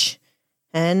edge,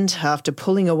 and, after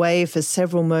pulling away for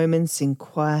several moments in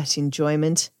quiet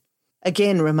enjoyment,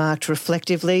 again remarked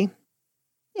reflectively,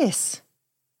 "Yes,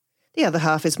 the other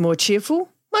half is more cheerful,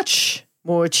 much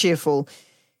more cheerful.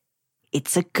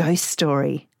 It's a ghost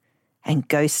story, and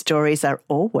ghost stories are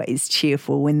always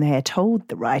cheerful when they are told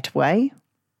the right way."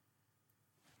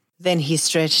 Then he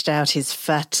stretched out his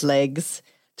fat legs,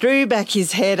 threw back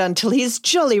his head until his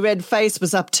jolly red face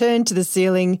was upturned to the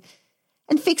ceiling,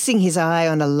 and fixing his eye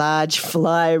on a large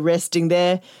fly resting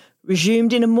there,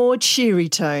 resumed in a more cheery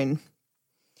tone.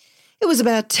 "It was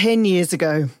about 10 years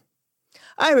ago.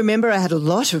 I remember I had a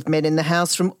lot of men in the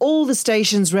house from all the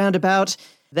stations round about.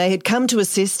 They had come to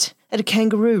assist at a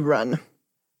kangaroo run.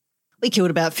 We killed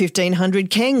about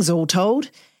 1,500 kangs all told,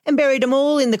 and buried them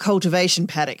all in the cultivation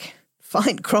paddock.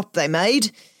 Fine crop they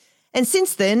made. And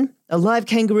since then, a live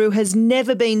kangaroo has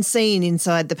never been seen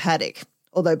inside the paddock,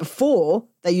 although before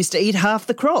they used to eat half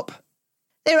the crop.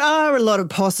 There are a lot of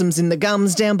possums in the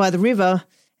gums down by the river,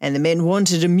 and the men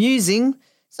wanted amusing,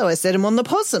 so I set them on the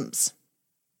possums.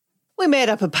 We made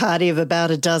up a party of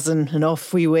about a dozen, and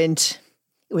off we went.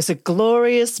 It was a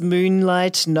glorious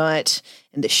moonlight night,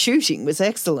 and the shooting was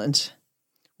excellent.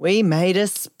 We made a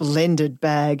splendid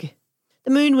bag. The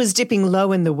moon was dipping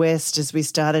low in the west as we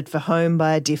started for home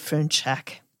by a different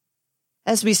track.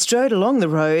 As we strode along the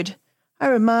road, I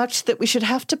remarked that we should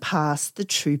have to pass the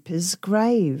trooper's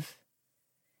grave.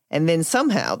 And then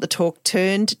somehow the talk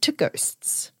turned to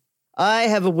ghosts. I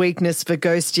have a weakness for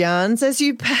ghost yarns, as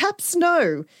you perhaps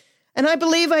know, and I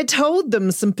believe I told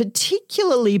them some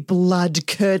particularly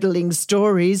blood-curdling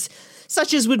stories,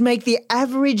 such as would make the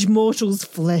average mortal's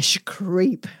flesh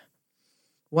creep.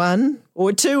 One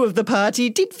or two of the party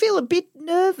did feel a bit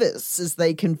nervous, as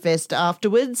they confessed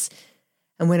afterwards,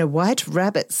 and when a white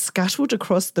rabbit scuttled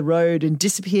across the road and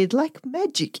disappeared like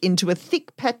magic into a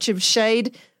thick patch of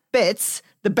shade, Betts,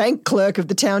 the bank clerk of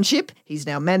the township, he's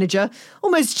now manager,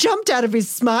 almost jumped out of his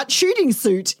smart shooting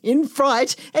suit in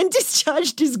fright and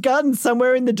discharged his gun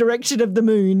somewhere in the direction of the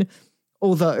moon,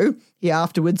 although he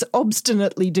afterwards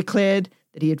obstinately declared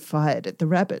that he had fired at the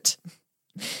rabbit.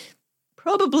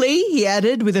 "Probably," he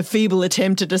added with a feeble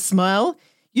attempt at a smile,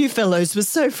 "you fellows were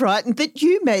so frightened that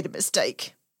you made a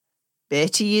mistake."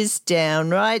 "Betty is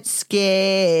downright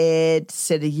scared,"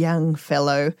 said a young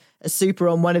fellow, a super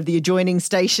on one of the adjoining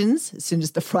stations, as soon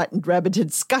as the frightened rabbit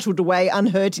had scuttled away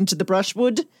unhurt into the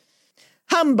brushwood.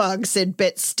 "Humbug," said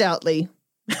Bet stoutly.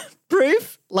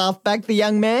 "Proof?" laughed back the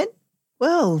young man.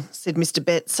 Well, said Mr.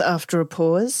 Betts after a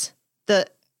pause, the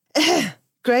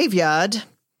graveyard.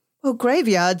 Well,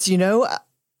 graveyards,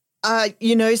 are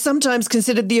sometimes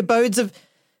considered the abodes of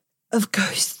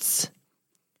ghosts.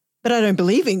 But I don't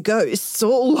believe in ghosts,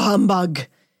 all humbug.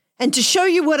 And to show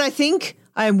you what I think,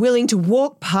 I am willing to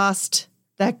walk past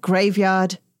that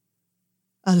graveyard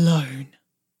alone.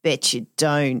 Bet you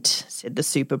don't, said the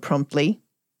super promptly.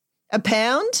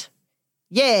 £1?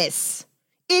 Yes.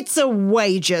 It's a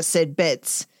wager, said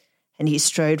Betts, and he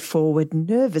strode forward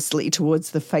nervously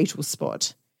towards the fatal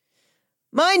spot.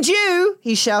 Mind you,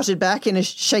 he shouted back in a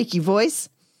shaky voice,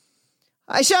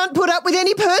 I shan't put up with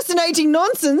any personating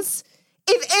nonsense.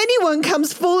 If anyone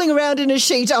comes fooling around in a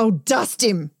sheet, I'll dust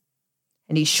him.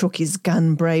 And he shook his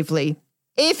gun bravely.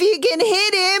 If you can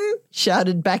hit him,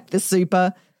 shouted back the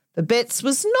super. The Betts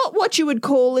was not what you would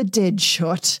call a dead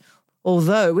shot,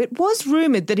 although it was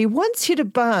rumoured that he once hit a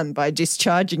barn by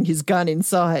discharging his gun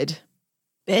inside.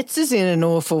 Betts is in an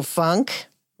awful funk,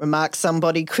 remarked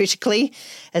somebody critically,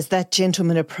 as that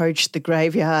gentleman approached the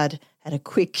graveyard at a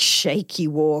quick, shaky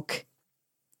walk.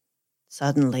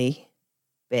 Suddenly,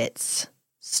 Betts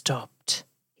stopped.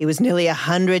 He was nearly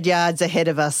 100 yards ahead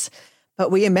of us, but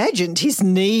we imagined his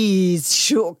knees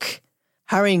shook.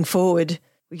 Hurrying forward,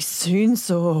 we soon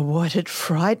saw what had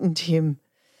frightened him,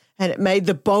 and it made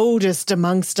the boldest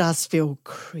amongst us feel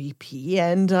creepy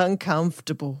and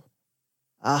uncomfortable.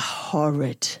 A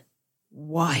horrid,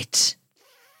 white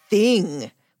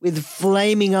thing with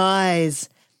flaming eyes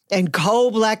and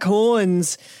coal-black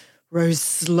horns rose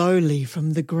slowly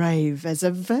from the grave as a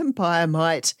vampire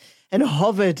might and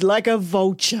hovered like a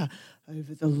vulture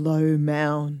over the low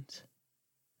mound.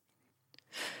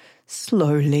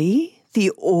 Slowly,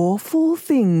 the awful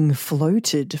thing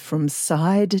floated from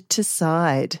side to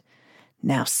side,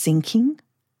 now sinking,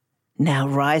 now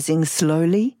rising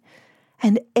slowly,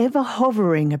 and ever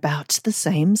hovering about the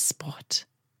same spot.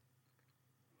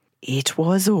 It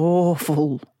was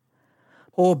awful.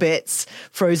 Poor Betts,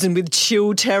 frozen with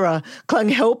chill terror, clung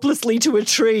helplessly to a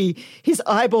tree, his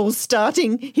eyeballs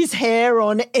starting, his hair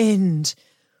on end.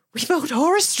 We felt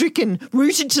horror-stricken,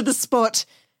 rooted to the spot.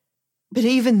 But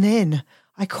even then,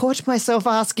 I caught myself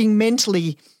asking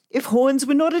mentally if horns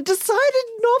were not a decided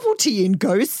novelty in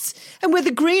ghosts and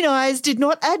whether green eyes did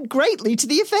not add greatly to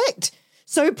the effect.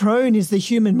 So prone is the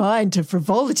human mind to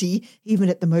frivolity, even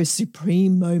at the most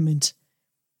supreme moment.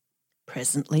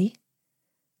 Presently,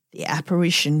 the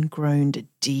apparition groaned a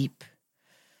deep,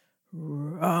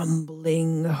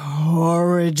 rumbling,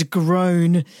 horrid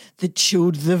groan that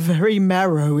chilled the very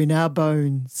marrow in our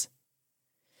bones.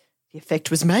 The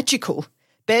effect was magical.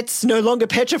 Betts, no longer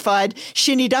petrified,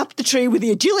 shinnied up the tree with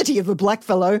the agility of a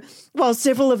blackfellow, while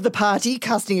several of the party,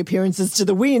 casting appearances to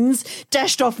the winds,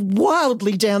 dashed off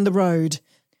wildly down the road.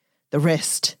 The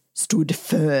rest stood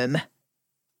firm.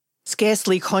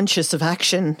 Scarcely conscious of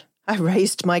action, I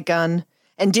raised my gun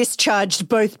and discharged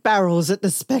both barrels at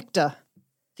the spectre.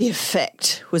 The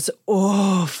effect was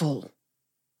awful.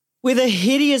 With a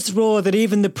hideous roar that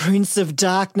even the Prince of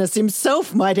Darkness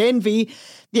himself might envy,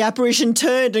 the apparition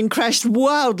turned and crashed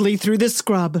wildly through the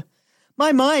scrub.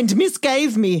 My mind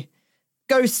misgave me.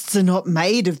 Ghosts are not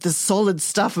made of the solid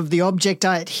stuff of the object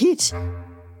I had hit,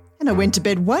 and I went to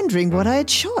bed wondering what I had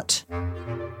shot.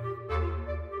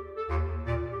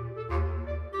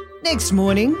 Next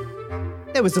morning,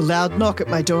 there was a loud knock at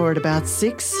my door at about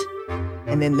 6,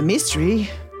 and then the mystery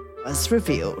was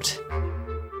revealed.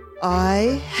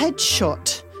 I had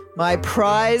shot my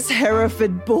prize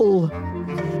Hereford bull.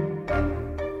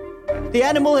 The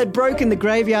animal had broken the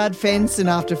graveyard fence and,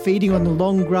 after feeding on the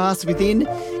long grass within,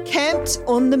 camped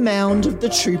on the mound of the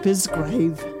trooper's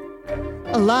grave.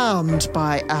 Alarmed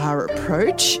by our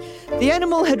approach, the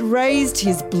animal had raised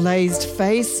his blazed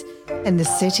face, and the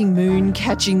setting moon,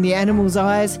 catching the animal's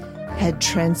eyes, had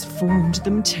transformed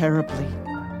them terribly.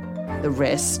 The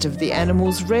rest of the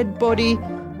animal's red body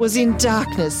was in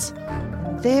darkness,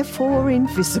 and therefore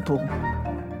invisible.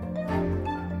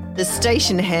 The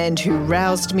station hand who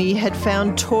roused me had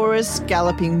found Taurus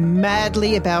galloping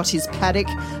madly about his paddock,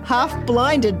 half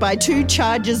blinded by 2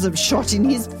 charges of shot in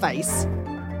his face.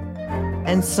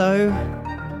 And so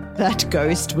that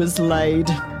ghost was laid.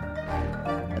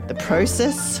 But the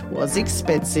process was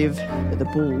expensive, for the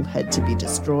bull had to be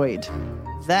destroyed.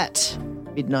 That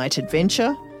midnight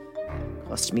adventure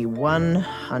cost me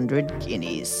 100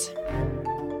 guineas.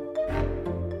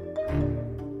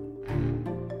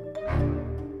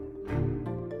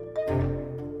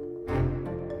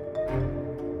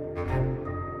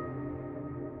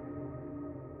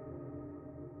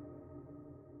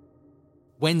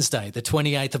 Wednesday, the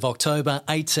 28th of October,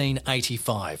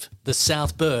 1885. The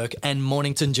South Burg and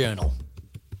Mornington Journal.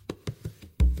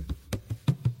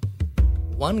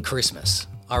 One Christmas,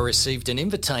 I received an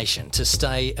invitation to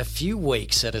stay a few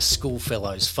weeks at a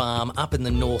schoolfellow's farm up in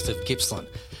the north of Gippsland.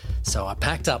 So I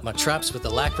packed up my traps with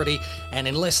alacrity and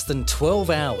in less than 12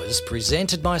 hours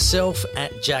presented myself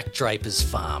at Jack Draper's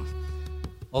farm.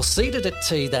 While seated at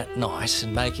tea that night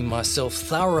and making myself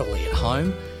thoroughly at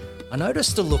home, I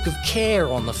noticed a look of care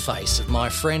on the face of my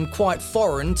friend quite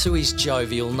foreign to his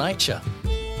jovial nature.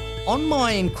 On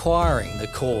my inquiring the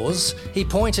cause, he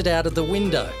pointed out of the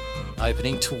window,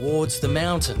 opening towards the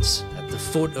mountains, at the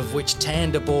foot of which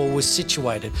Tandabore was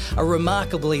situated, a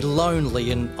remarkably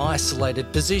lonely and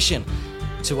isolated position,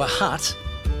 to a hut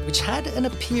which had an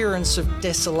appearance of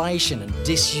desolation and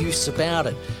disuse about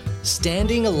it,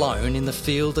 standing alone in the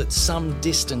field at some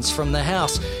distance from the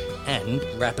house, and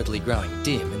rapidly growing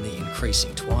dim in the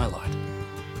increasing twilight.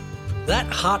 "That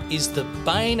hut is the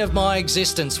bane of my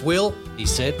existence, Will," he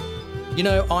said. "You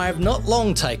know, I have not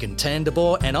long taken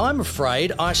Tandabore, and I'm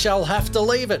afraid I shall have to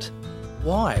leave it."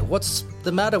 "Why? What's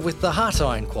the matter with the hut?"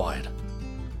 I inquired.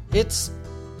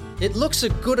 It looks a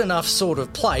good enough sort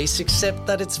of place, except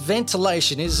that its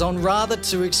ventilation is on rather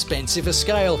too expensive a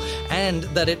scale, and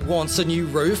that it wants a new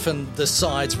roof and the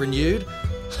sides renewed."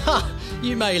 "Ha!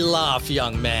 You may laugh,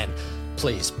 young man.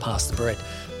 Please pass the bread.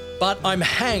 But I'm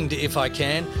hanged if I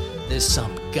can. There's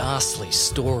some ghastly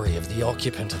story of the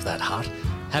occupant of that hut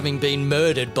having been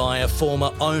murdered by a former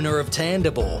owner of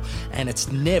Tandabore, and it's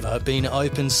never been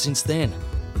opened since then.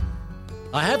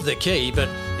 I have the key, but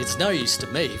it's no use to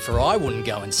me, for I wouldn't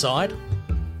go inside."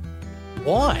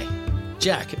 "Why?"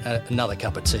 "Jack, another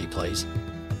cup of tea, please."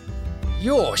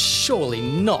 "You're surely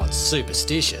not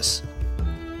superstitious?"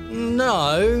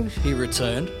 "No," he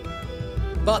returned.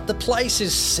 "But the place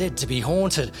is said to be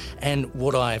haunted, and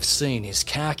what I have seen is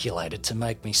calculated to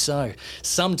make me so.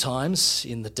 Sometimes,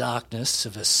 in the darkness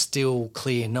of a still,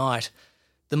 clear night,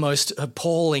 the most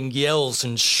appalling yells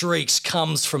and shrieks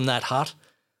comes from that hut.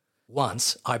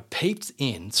 Once I peeped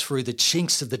in through the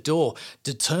chinks of the door,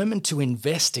 determined to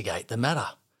investigate the matter.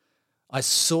 I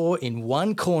saw in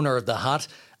one corner of the hut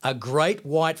a great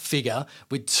white figure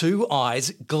with two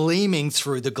eyes gleaming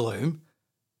through the gloom.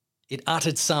 It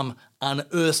uttered some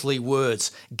unearthly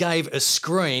words, gave a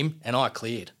scream, and I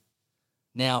cleared.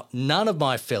 Now, none of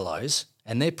my fellows,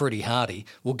 and they're pretty hardy,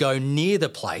 will go near the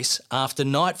place after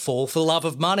nightfall for love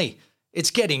of money. It's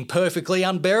getting perfectly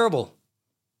unbearable."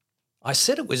 I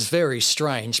said it was very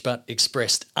strange, but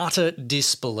expressed utter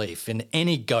disbelief in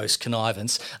any ghost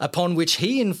connivance, upon which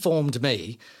he informed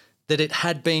me that it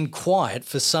had been quiet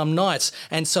for some nights,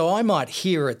 and so I might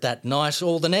hear it that night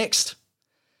or the next.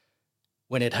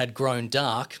 When it had grown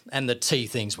dark and the tea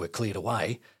things were cleared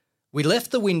away, we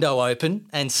left the window open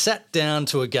and sat down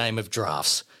to a game of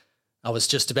draughts. I was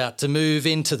just about to move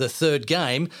into the third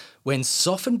game when,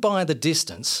 softened by the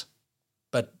distance,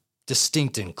 but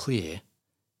distinct and clear,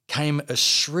 came a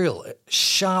shrill,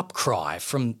 sharp cry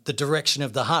from the direction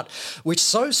of the hut, which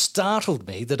so startled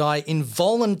me that I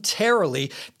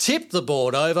involuntarily tipped the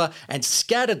board over and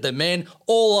scattered the men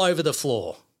all over the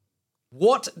floor.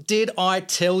 "What did I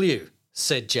tell you?"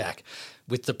 said Jack,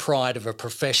 with the pride of a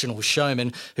professional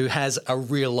showman who has a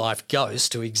real-life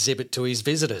ghost to exhibit to his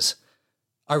visitors.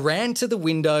 I ran to the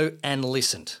window and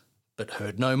listened, but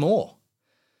heard no more.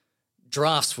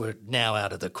 Drafts were now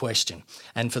out of the question,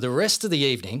 and for the rest of the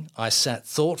evening I sat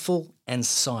thoughtful and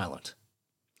silent.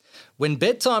 When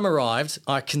bedtime arrived,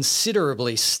 I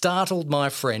considerably startled my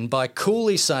friend by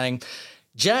coolly saying,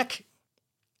 "Jack,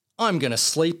 I'm going to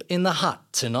sleep in the hut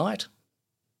tonight."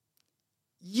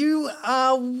 "You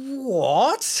are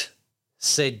what?"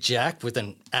 said Jack with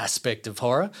an aspect of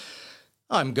horror.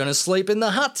 "I'm going to sleep in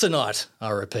the hut tonight," I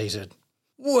repeated.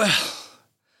 "Well,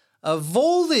 of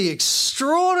all the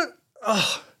extraordinary...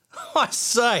 Oh, I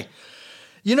say,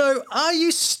 you know, are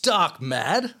you stark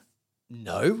mad?"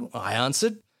 "No," I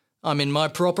answered. "I'm in my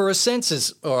proper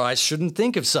senses, or I shouldn't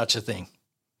think of such a thing."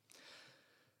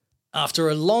 After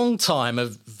a long time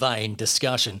of vain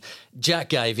discussion, Jack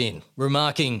gave in,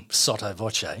 remarking sotto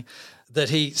voce that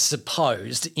he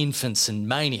supposed infants and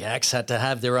maniacs had to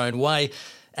have their own way,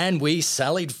 and we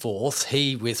sallied forth,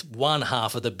 he with one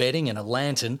half of the bedding and a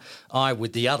lantern, I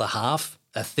with the other half,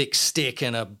 a thick stick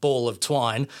and a ball of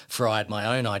twine, for I had my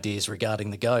own ideas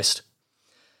regarding the ghost.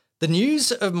 The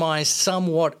news of my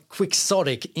somewhat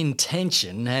quixotic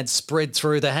intention had spread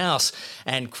through the house,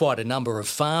 and quite a number of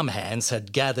farmhands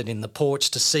had gathered in the porch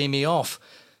to see me off.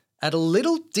 At a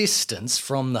little distance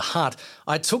from the hut,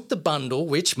 I took the bundle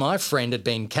which my friend had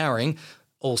been carrying,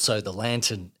 also the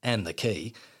lantern and the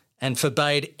key, and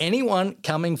forbade anyone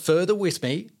coming further with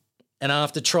me, and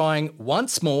after trying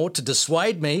once more to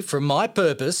dissuade me from my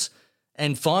purpose,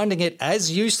 and finding it as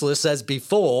useless as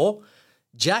before,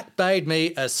 Jack bade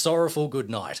me a sorrowful good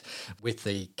night, with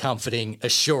the comforting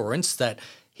assurance that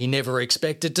he never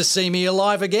expected to see me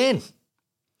alive again.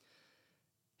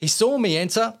 He saw me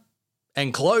enter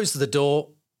and closed the door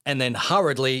and then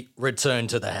hurriedly returned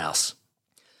to the house.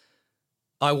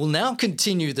 I will now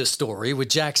continue the story with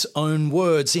Jack's own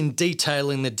words in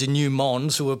detailing the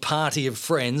denouement to a party of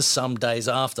friends some days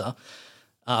after.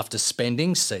 After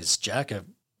spending, says Jack, a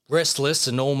restless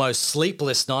and almost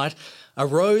sleepless night,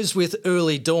 arose with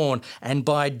early dawn and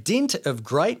by dint of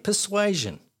great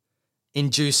persuasion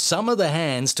induced some of the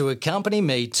hands to accompany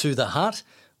me to the hut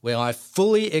where I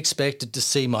fully expected to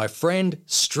see my friend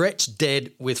stretched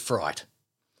dead with fright.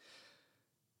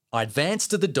 I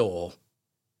advanced to the door,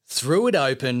 threw it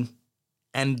open,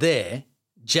 and there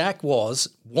Jack was,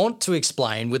 wont to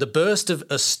explain with a burst of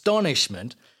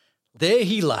astonishment, there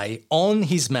he lay on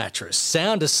his mattress,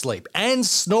 sound asleep and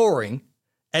snoring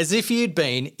as if he had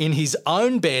been in his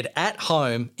own bed at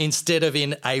home instead of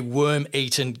in a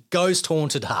worm-eaten,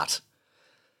 ghost-haunted hut.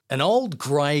 An old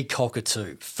grey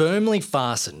cockatoo, firmly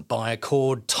fastened by a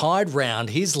cord tied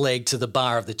round his leg to the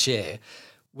bar of the chair,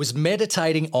 was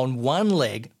meditating on one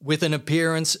leg with an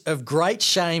appearance of great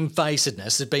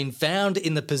shamefacedness had been found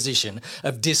in the position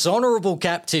of dishonourable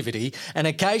captivity and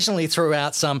occasionally threw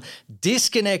out some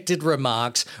disconnected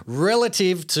remarks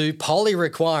relative to Polly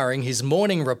requiring his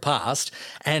morning repast,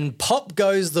 and pop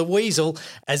goes the weasel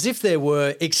as if there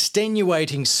were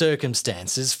extenuating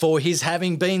circumstances for his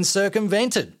having been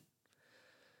circumvented.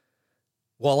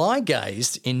 While I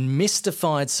gazed in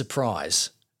mystified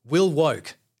surprise, Will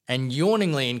woke and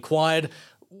yawningly inquired,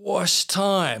 "Wash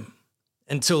time?"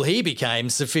 until he became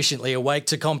sufficiently awake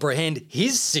to comprehend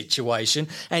his situation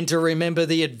and to remember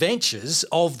the adventures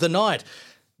of the night,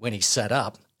 when he sat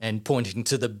up and pointing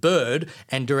to the bird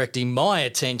and directing my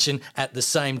attention at the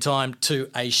same time to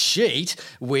a sheet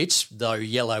which, though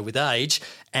yellow with age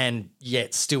and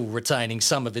yet still retaining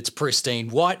some of its pristine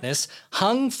whiteness,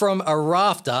 hung from a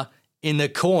rafter in the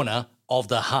corner of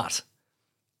the hut.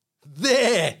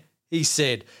 "There," he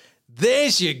said,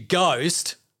 "there's your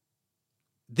ghost."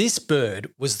 This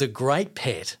bird was the great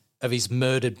pet of his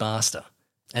murdered master,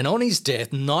 and on his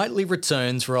death nightly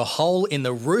returned through a hole in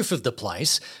the roof of the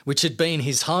place which had been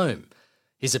his home.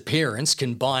 His appearance,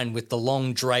 combined with the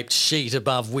long draped sheet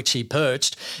above which he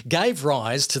perched, gave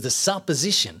rise to the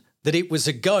supposition that it was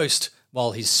a ghost,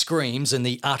 while his screams and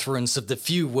the utterance of the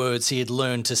few words he had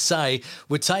learned to say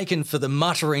were taken for the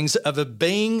mutterings of a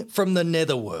being from the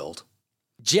netherworld.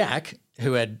 Jack,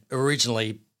 who was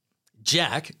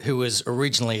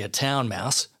originally a town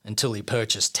mouse until he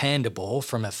purchased Tandabore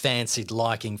from a fancied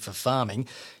liking for farming,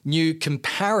 knew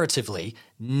comparatively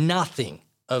nothing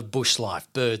of bush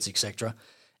life, birds, etc.,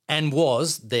 and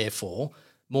was, therefore,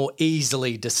 more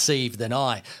easily deceived than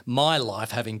I, my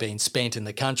life having been spent in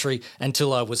the country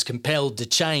until I was compelled to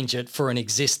change it for an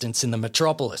existence in the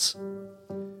metropolis.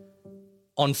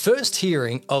 On first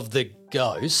hearing of the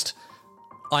ghost,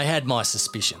 I had my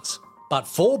suspicions, but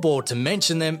forbore to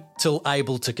mention them till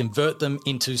able to convert them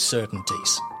into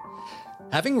certainties.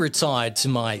 Having retired to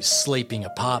my sleeping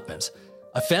apartment,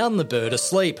 I found the bird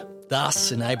asleep,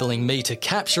 thus enabling me to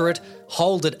capture it,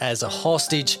 hold it as a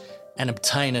hostage, and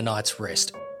obtain a night's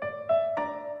rest.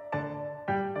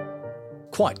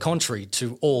 Quite contrary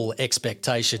to all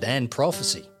expectation and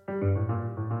prophecy.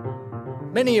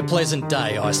 Many a pleasant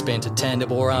day I spent at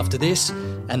Tandabore after this,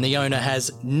 and the owner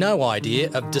has no idea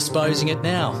of disposing it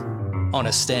now. On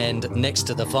a stand next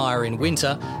to the fire in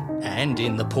winter, and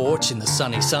in the porch in the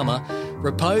sunny summer,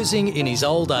 reposing in his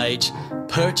old age,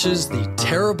 perches the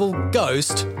terrible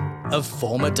ghost of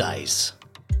former days.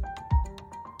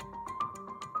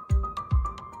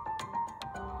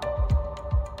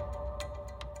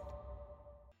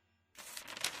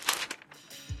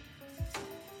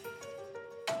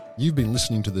 You've been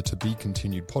listening to the To Be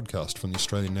Continued podcast from the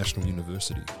Australian National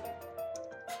University.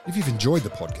 If you've enjoyed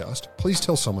the podcast, please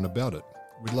tell someone about it.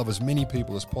 We'd love as many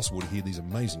people as possible to hear these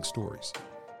amazing stories.